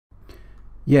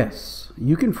Yes,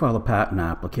 you can file a patent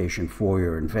application for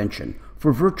your invention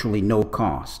for virtually no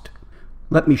cost.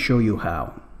 Let me show you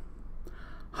how.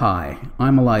 Hi,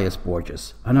 I'm Elias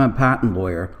Borges, and I'm a patent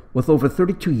lawyer with over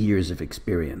 32 years of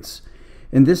experience.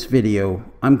 In this video,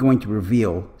 I'm going to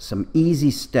reveal some easy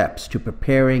steps to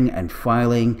preparing and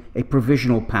filing a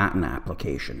provisional patent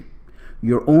application.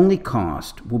 Your only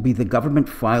cost will be the government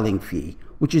filing fee,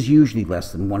 which is usually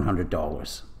less than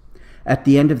 $100. At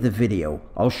the end of the video,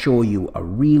 I'll show you a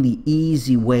really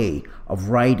easy way of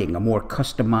writing a more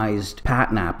customized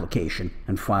patent application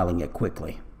and filing it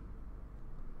quickly.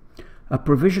 A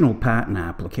provisional patent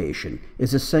application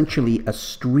is essentially a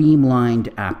streamlined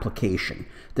application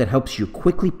that helps you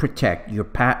quickly protect your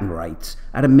patent rights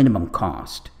at a minimum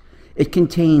cost. It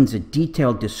contains a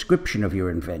detailed description of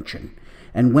your invention,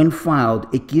 and when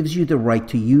filed, it gives you the right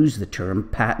to use the term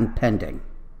patent pending.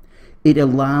 It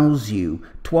allows you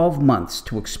 12 months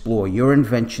to explore your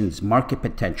invention's market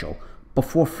potential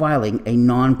before filing a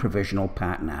non-provisional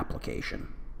patent application.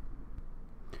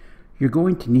 You're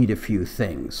going to need a few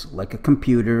things, like a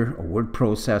computer, a word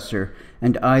processor,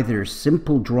 and either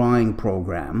simple drawing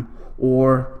program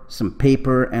or some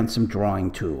paper and some drawing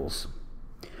tools.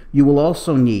 You will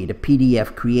also need a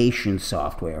PDF creation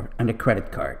software and a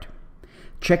credit card.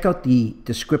 Check out the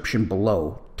description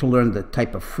below to learn the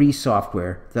type of free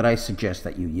software that I suggest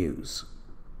that you use.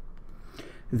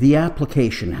 The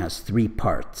application has 3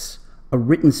 parts: a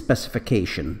written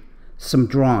specification, some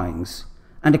drawings,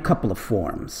 and a couple of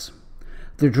forms.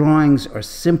 The drawings are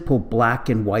simple black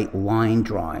and white line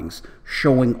drawings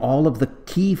showing all of the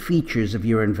key features of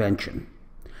your invention.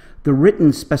 The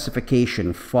written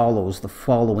specification follows the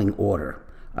following order: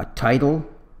 a title,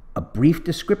 a brief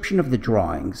description of the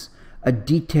drawings, a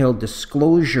detailed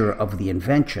disclosure of the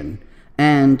invention,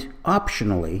 and,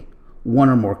 optionally, 1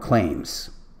 or more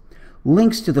claims.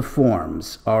 Links to the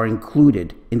forms are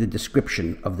included in the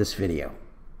description of this video.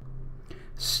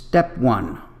 Step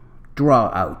 1.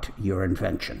 Draw out your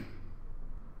invention.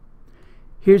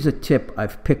 Here's a tip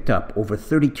I've picked up over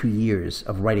 32 years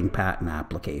of writing patent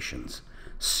applications.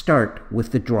 Start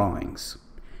with the drawings.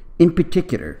 In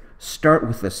particular, start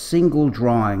with a single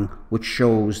drawing which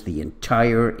shows the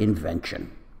entire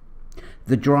invention.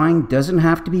 The drawing doesn't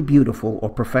have to be beautiful or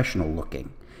professional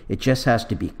looking. It just has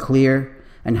to be clear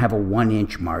and have a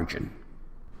 1-inch margin.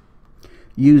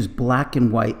 Use black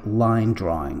and white line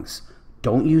drawings.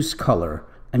 Don't use color,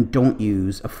 and don't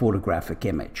use a photographic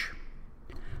image.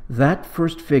 That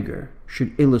first figure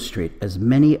should illustrate as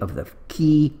many of the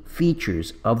key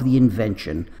features of the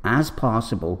invention as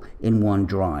possible in one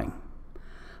drawing.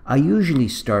 I usually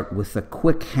start with a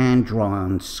quick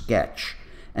hand-drawn sketch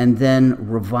and then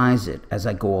revise it as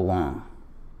I go along.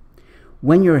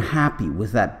 When you're happy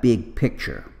with that big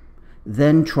picture,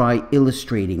 then try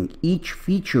illustrating each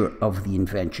feature of the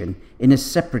invention in a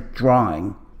separate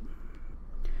drawing.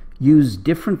 Use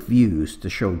different views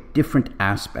to show different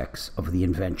aspects of the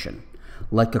invention,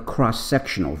 like a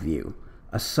cross-sectional view,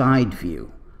 a side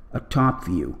view, a top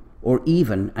view, or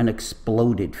even an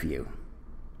exploded view.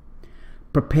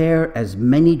 Prepare as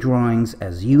many drawings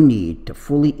as you need to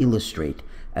fully illustrate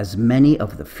as many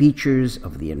of the features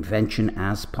of the invention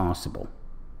as possible.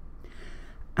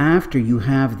 After you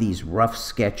have these rough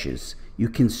sketches, you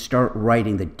can start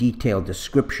writing the detailed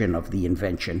description of the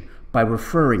invention by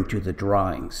referring to the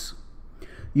drawings.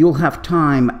 You'll have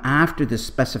time after the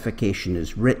specification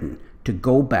is written to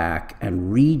go back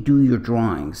and redo your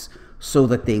drawings so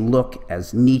that they look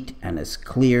as neat and as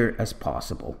clear as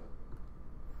possible.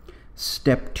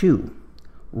 Step 2.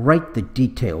 Write the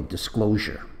detailed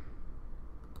disclosure.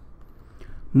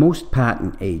 Most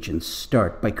patent agents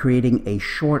start by creating a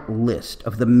short list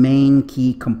of the main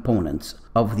key components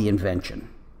of the invention.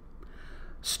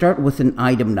 Start with an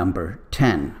item number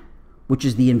 10, which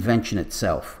is the invention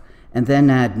itself, and then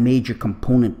add major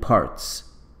component parts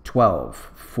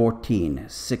 12, 14,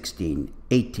 16,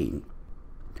 18.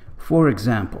 For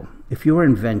example, if your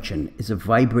invention is a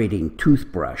vibrating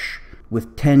toothbrush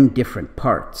with 10 different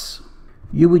parts,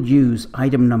 you would use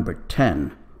item number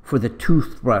 10 for the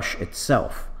toothbrush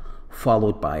itself,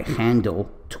 followed by handle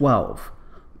 12,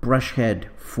 brush head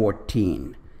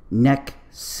 14, neck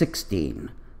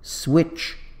 16,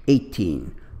 switch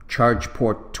 18, charge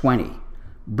port 20,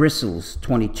 bristles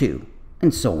 22,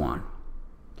 and so on.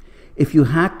 If you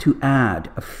had to add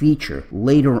a feature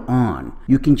later on,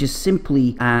 you can just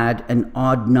simply add an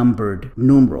odd-numbered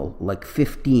numeral like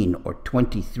 15 or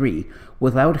 23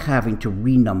 without having to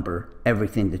renumber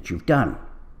everything that you've done.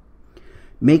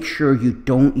 Make sure you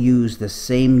don't use the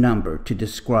same number to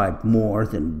describe more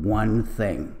than one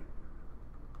thing.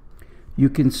 You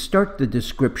can start the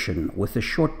description with a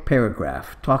short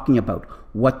paragraph talking about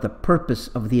what the purpose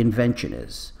of the invention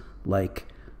is, like,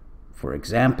 for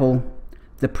example,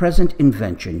 the present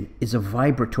invention is a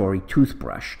vibratory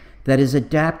toothbrush that is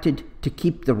adapted to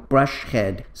keep the brush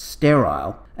head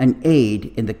sterile and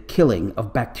aid in the killing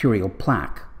of bacterial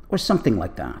plaque, or something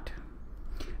like that.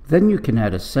 Then you can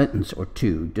add a sentence or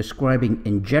two describing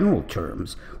in general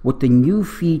terms what the new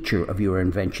feature of your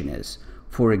invention is.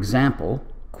 For example,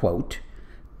 quote,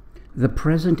 the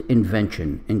present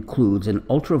invention includes an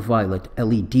ultraviolet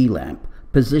LED lamp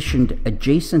positioned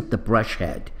adjacent the brush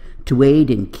head to aid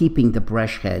in keeping the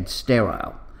brush head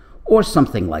sterile, or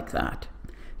something like that.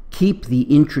 Keep the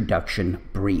introduction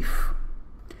brief.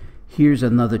 Here's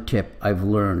another tip I've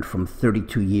learned from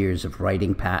 32 years of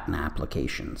writing patent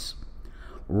applications.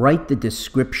 Write the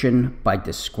description by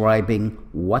describing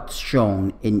what's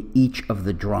shown in each of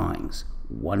the drawings,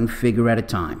 one figure at a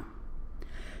time.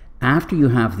 After you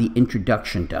have the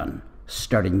introduction done,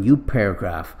 start a new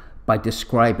paragraph by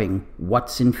describing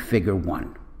what's in Figure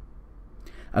 1.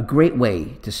 A great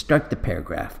way to start the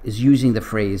paragraph is using the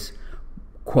phrase,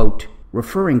 quote,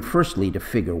 referring firstly to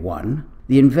Figure 1,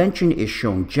 the invention is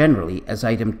shown generally as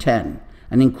item 10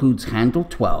 and includes handle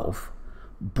 12,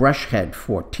 brush head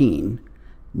 14,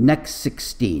 neck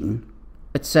 16,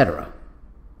 etc.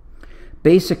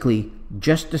 Basically,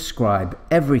 just describe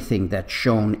everything that's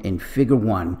shown in Figure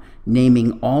 1,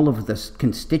 naming all of the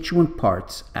constituent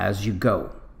parts as you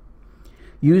go.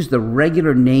 Use the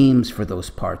regular names for those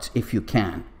parts if you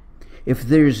can. If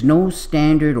there's no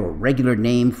standard or regular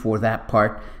name for that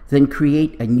part, then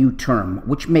create a new term,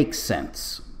 which makes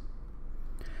sense.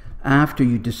 After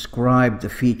you describe the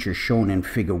features shown in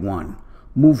Figure 1,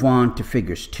 move on to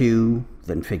Figures 2,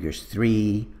 then Figures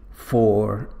 3,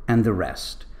 4, and the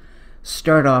rest.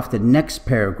 Start off the next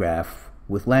paragraph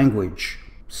with language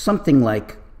something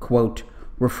like, quote,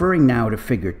 referring now to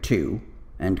Figure 2,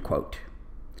 end quote.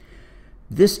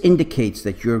 This indicates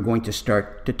that you're going to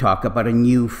start to talk about a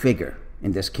new figure,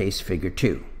 in this case Figure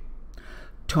 2.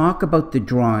 Talk about the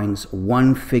drawings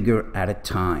one figure at a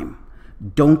time.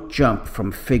 Don't jump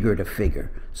from figure to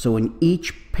figure. So in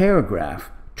each paragraph,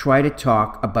 try to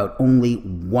talk about only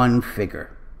one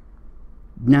figure.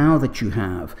 Now that you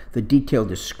have the detailed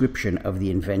description of the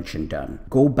invention done,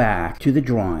 go back to the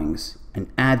drawings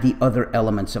and add the other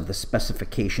elements of the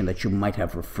specification that you might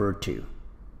have referred to.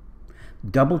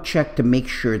 Double check to make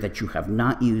sure that you have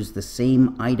not used the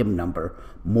same item number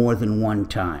more than one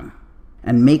time.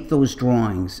 And make those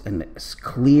drawings as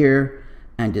clear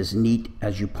and as neat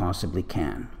as you possibly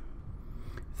can.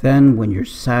 Then, when you're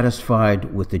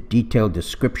satisfied with the detailed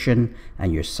description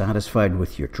and you're satisfied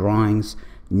with your drawings,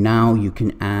 now you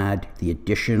can add the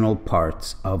additional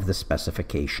parts of the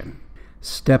specification.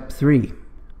 Step 3.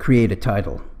 Create a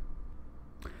title.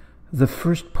 The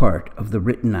first part of the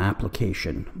written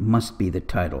application must be the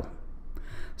title.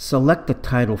 Select the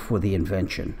title for the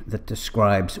invention that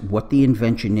describes what the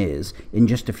invention is in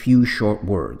just a few short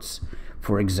words.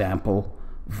 For example,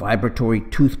 vibratory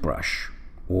toothbrush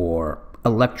or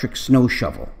electric snow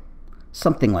shovel,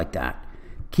 something like that.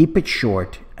 Keep it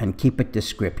short and keep it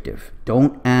descriptive.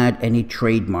 Don't add any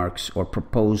trademarks or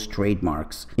proposed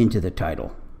trademarks into the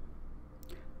title.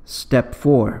 Step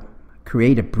 4.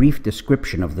 Create a brief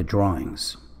description of the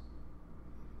drawings.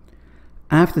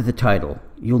 After the title,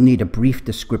 you'll need a brief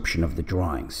description of the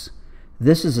drawings.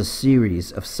 This is a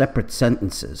series of separate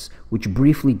sentences which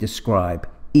briefly describe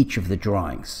each of the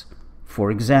drawings.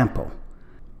 For example,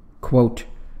 quote,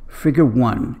 Figure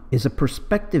 1 is a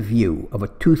perspective view of a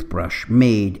toothbrush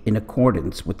made in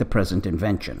accordance with the present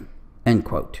invention, end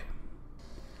quote.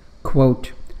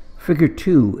 Quote, Figure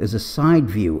 2 is a side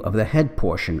view of the head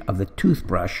portion of the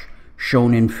toothbrush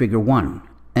shown in Figure 1,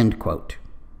 end quote.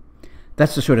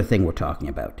 That's the sort of thing we're talking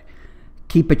about.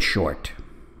 Keep it short.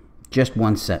 Just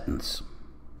one sentence.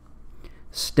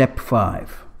 Step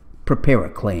 5. Prepare a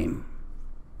claim.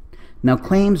 Now,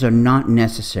 claims are not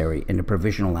necessary in a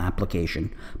provisional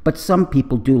application, but some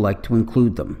people do like to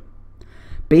include them.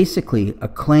 Basically, a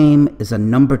claim is a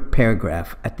numbered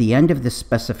paragraph at the end of the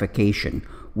specification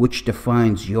which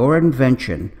defines your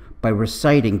invention by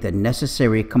reciting the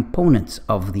necessary components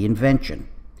of the invention.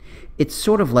 It's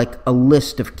sort of like a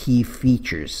list of key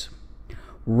features.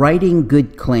 Writing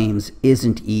good claims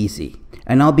isn't easy,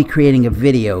 and I'll be creating a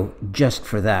video just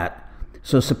for that.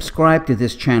 So subscribe to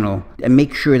this channel and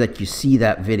make sure that you see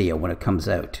that video when it comes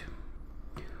out.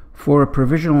 For a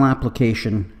provisional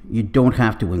application, you don't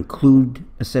have to include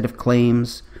a set of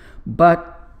claims,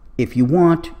 but if you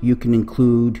want, you can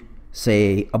include,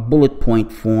 say, a bullet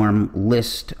point form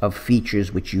list of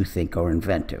features which you think are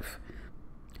inventive.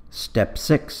 Step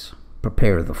 6.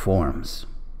 prepare the forms.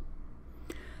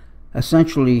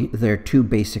 Essentially, there are two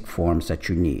basic forms that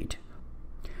you need.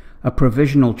 A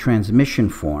provisional transmission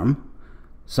form,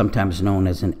 sometimes known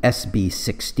as an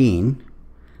SB16,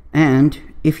 and,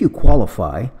 if you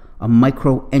qualify, a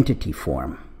micro-entity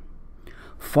form.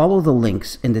 Follow the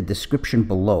links in the description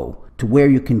below to where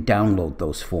you can download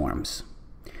those forms.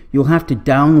 You'll have to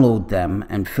download them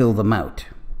and fill them out.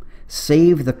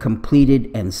 Save the completed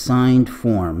and signed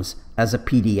forms as a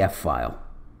PDF file.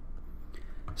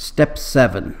 Step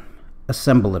 7.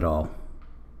 Assemble it all.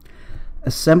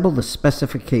 Assemble the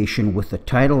specification with the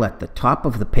title at the top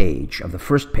of the page, of the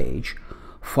first page,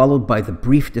 followed by the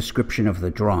brief description of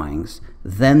the drawings,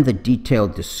 then the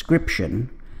detailed description,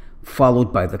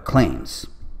 followed by the claims,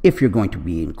 if you're going to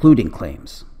be including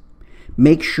claims.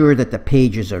 Make sure that the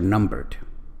pages are numbered.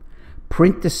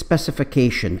 Print the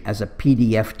specification as a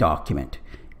PDF document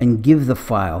and give the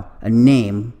file a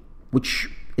name which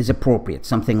is appropriate,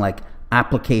 something like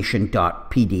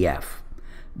application.pdf.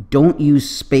 Don't use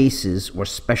spaces or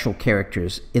special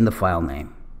characters in the file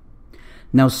name.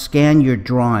 Now scan your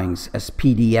drawings as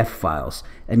PDF files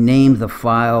and name the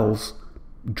files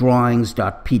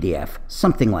drawings.pdf,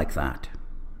 something like that.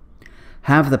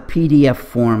 Have the PDF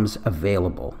forms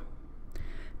available.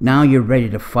 Now you're ready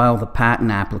to file the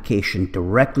patent application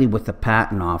directly with the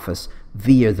Patent Office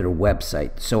via their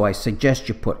website. So I suggest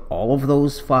you put all of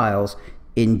those files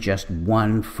in just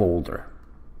one folder.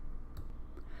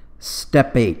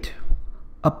 Step 8.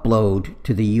 Upload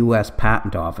to the U.S.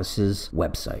 Patent Office's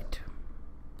website.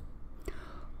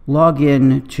 Log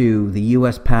in to the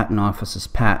U.S. Patent Office's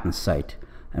patent site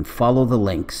and follow the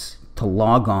links to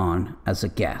log on as a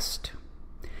guest.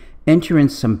 Enter in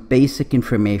some basic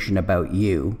information about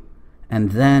you,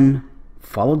 and then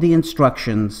follow the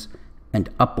instructions and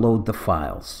upload the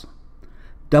files.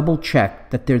 Double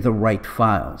check that they're the right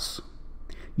files.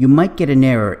 You might get an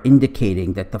error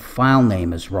indicating that the file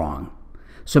name is wrong,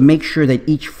 so make sure that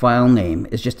each file name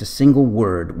is just a single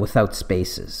word without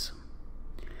spaces.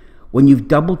 When you've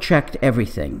double checked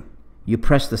everything, you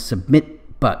press the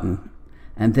Submit button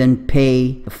and then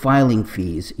pay the filing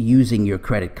fees using your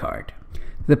credit card.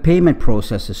 The payment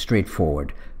process is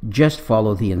straightforward. Just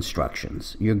follow the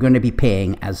instructions. You're going to be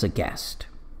paying as a guest.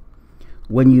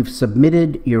 When you've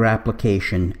submitted your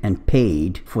application and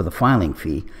paid for the filing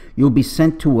fee, you'll be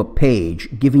sent to a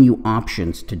page giving you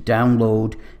options to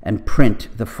download and print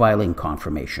the filing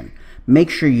confirmation.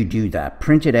 Make sure you do that.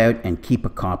 Print it out and keep a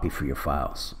copy for your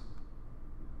files.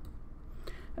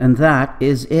 And that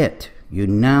is it. You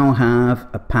now have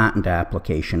a patent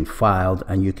application filed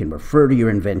and you can refer to your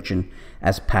invention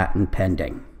as patent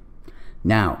pending.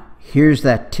 Now, here's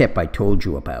that tip I told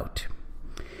you about.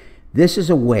 This is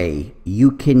a way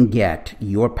you can get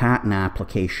your patent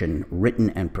application written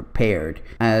and prepared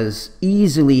as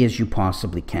easily as you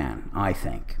possibly can, I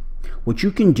think. What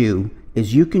you can do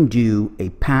is you can do a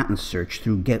patent search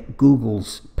through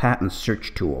Google's patent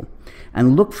search tool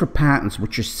and look for patents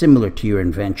which are similar to your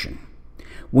invention.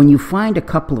 When you find a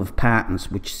couple of patents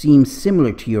which seem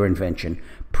similar to your invention,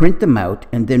 print them out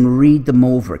and then read them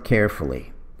over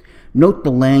carefully. Note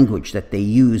the language that they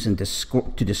use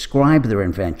to describe their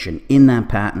invention in that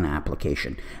patent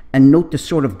application, and note the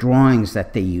sort of drawings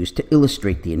that they use to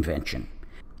illustrate the invention.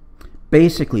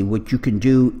 Basically, what you can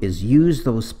do is use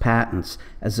those patents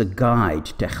as a guide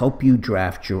to help you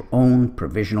draft your own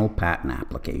provisional patent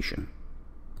application.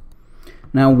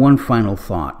 Now, one final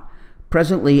thought.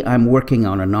 Presently, I'm working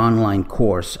on an online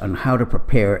course on how to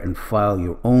prepare and file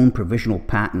your own provisional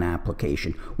patent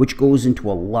application, which goes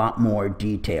into a lot more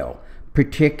detail,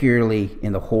 particularly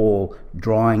in the whole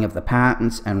drawing of the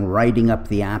patents and writing up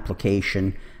the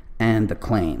application and the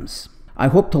claims. I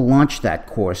hope to launch that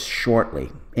course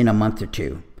shortly, in a month or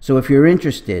two. So if you're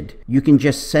interested, you can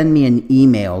just send me an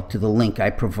email to the link I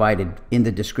provided in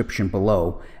the description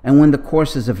below, and when the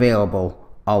course is available,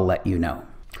 I'll let you know.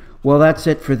 Well, that's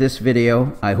it for this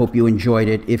video. I hope you enjoyed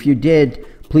it. If you did,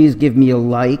 please give me a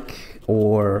like,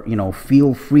 or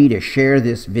feel free to share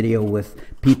this video with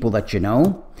people that you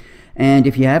know. And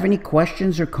if you have any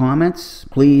questions or comments,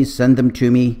 please send them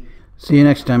to me. See you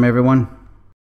next time, everyone.